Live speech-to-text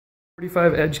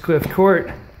45 Edgecliff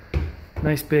Court.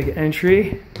 Nice big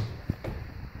entry.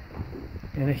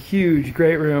 And a huge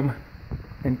great room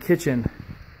and kitchen.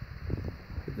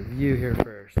 Get the view here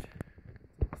first.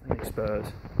 Let me expose.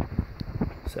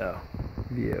 So,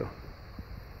 view.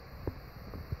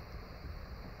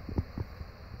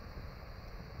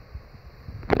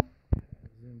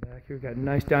 Zoom back here. We've got a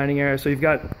nice dining area. So you've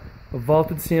got a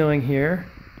vaulted ceiling here.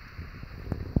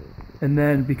 And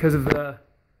then because of the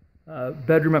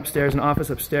bedroom upstairs and office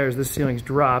upstairs, this ceiling's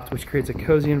dropped, which creates a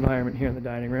cozy environment here in the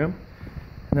dining room.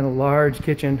 And then a large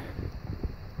kitchen.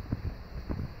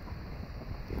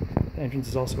 The entrance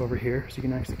is also over here, so you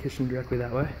can access the kitchen directly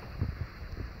that way.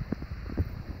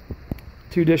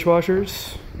 2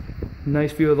 dishwashers.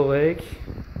 Nice view of the lake.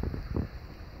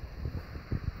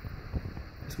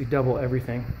 We double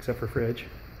everything except for fridge.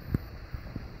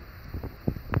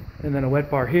 And then a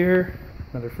wet bar here,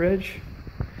 another fridge.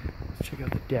 Let's check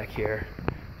out the deck here.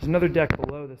 There's another deck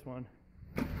below this one.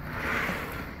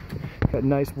 Got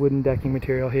nice wooden decking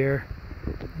material here.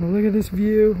 And look at this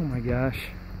view. Oh my gosh.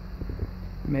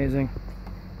 Amazing.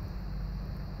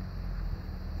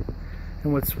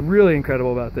 And what's really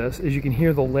incredible about this is you can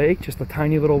hear the lake, just the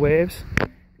tiny little waves,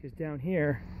 because down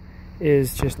here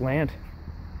is just land.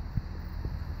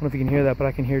 I don't know if you can hear that, but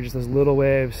I can hear just those little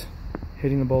waves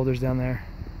hitting the boulders down there.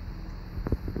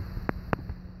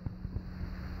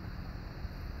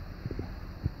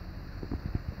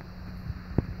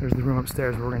 There's the room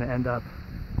upstairs where we're going to end up.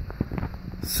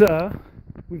 So,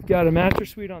 we've got a master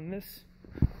suite on this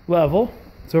level.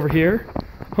 It's over here.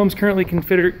 Home's currently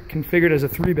configured as a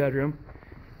 3-bedroom.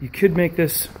 You could make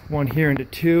this one here into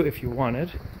 2 if you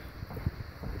wanted.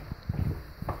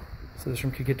 So this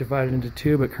room could get divided into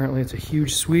 2, but currently it's a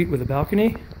huge suite with a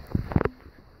balcony.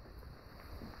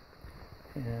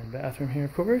 And bathroom here,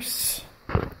 of course.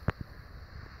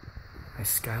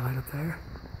 Nice skylight up there.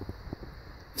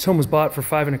 This home was bought for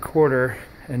 $5 1/4,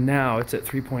 and now it's at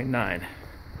 3.9.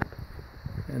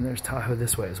 And there's Tahoe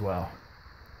this way as well.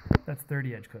 That's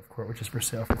 30 Edgecliff Court, which is for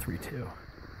sale for 3.2.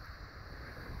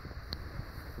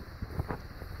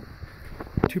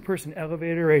 2-person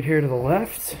elevator right here to the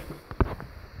left.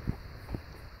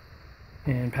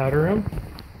 And powder room.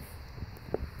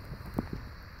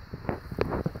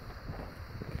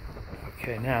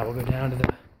 Okay, now we'll go down to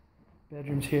the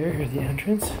bedrooms here. Here's the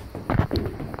entrance.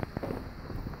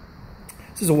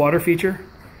 This is a water feature.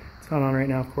 It's not on right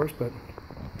now, of course, but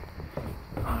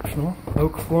optional.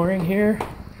 Oak flooring here.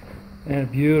 And a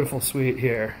beautiful suite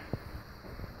here.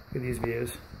 Look at these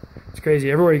views. It's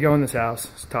crazy. Everywhere you go in this house,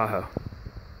 it's Tahoe.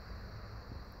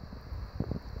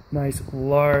 Nice,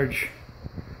 large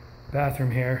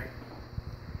bathroom here.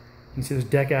 You can see there's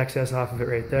deck access off of it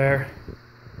right there.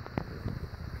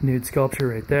 Nude sculpture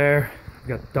right there.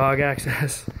 We've got dog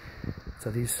access. That's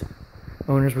how these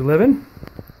owners were living.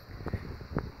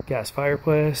 Gas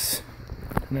fireplace.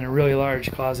 And then a really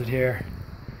large closet here.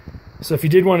 So if you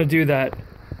did want to do that,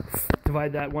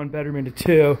 divide that 1 bedroom into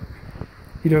 2,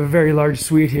 you'd have a very large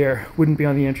suite here. Wouldn't be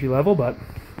on the entry level, but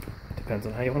it depends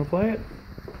on how you want to play it.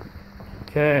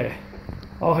 Okay,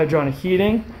 all hydronic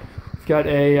heating. We've got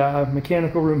a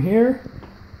mechanical room here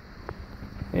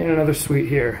and another suite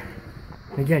here.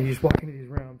 And again, you just walk into these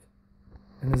rooms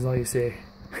and this is all you see.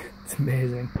 It's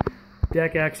amazing.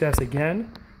 Deck access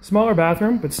again. Smaller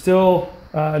bathroom, but still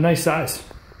a nice size.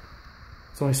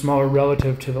 It's only smaller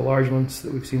relative to the large ones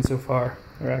that we've seen so far.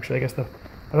 Or actually, I guess that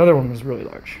other one was really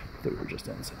large that we were just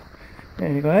in. So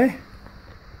anyway,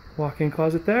 walk-in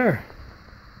closet there.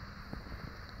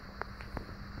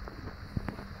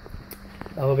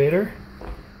 Elevator.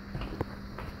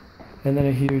 And then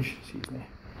a huge,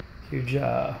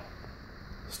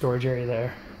 storage area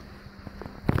there.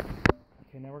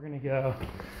 Okay, now we're gonna go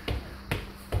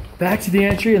back to the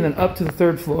entry and then up to the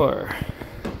 3rd floor.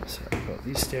 So I've got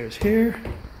these stairs here.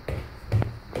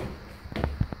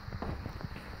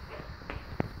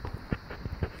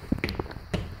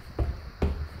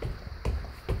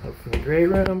 Up for the great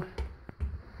room.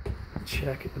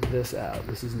 Check this out.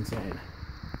 This is insane.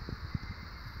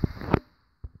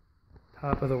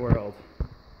 Top of the world.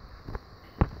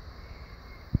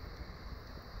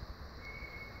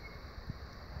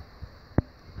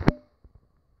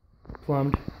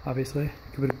 Plumbed, obviously.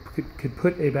 Could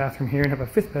put a bathroom here and have a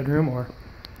 5th bedroom, or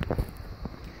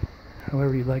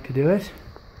however you'd like to do it.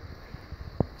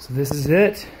 So this is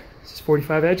it. This is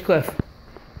 45 Edgecliff.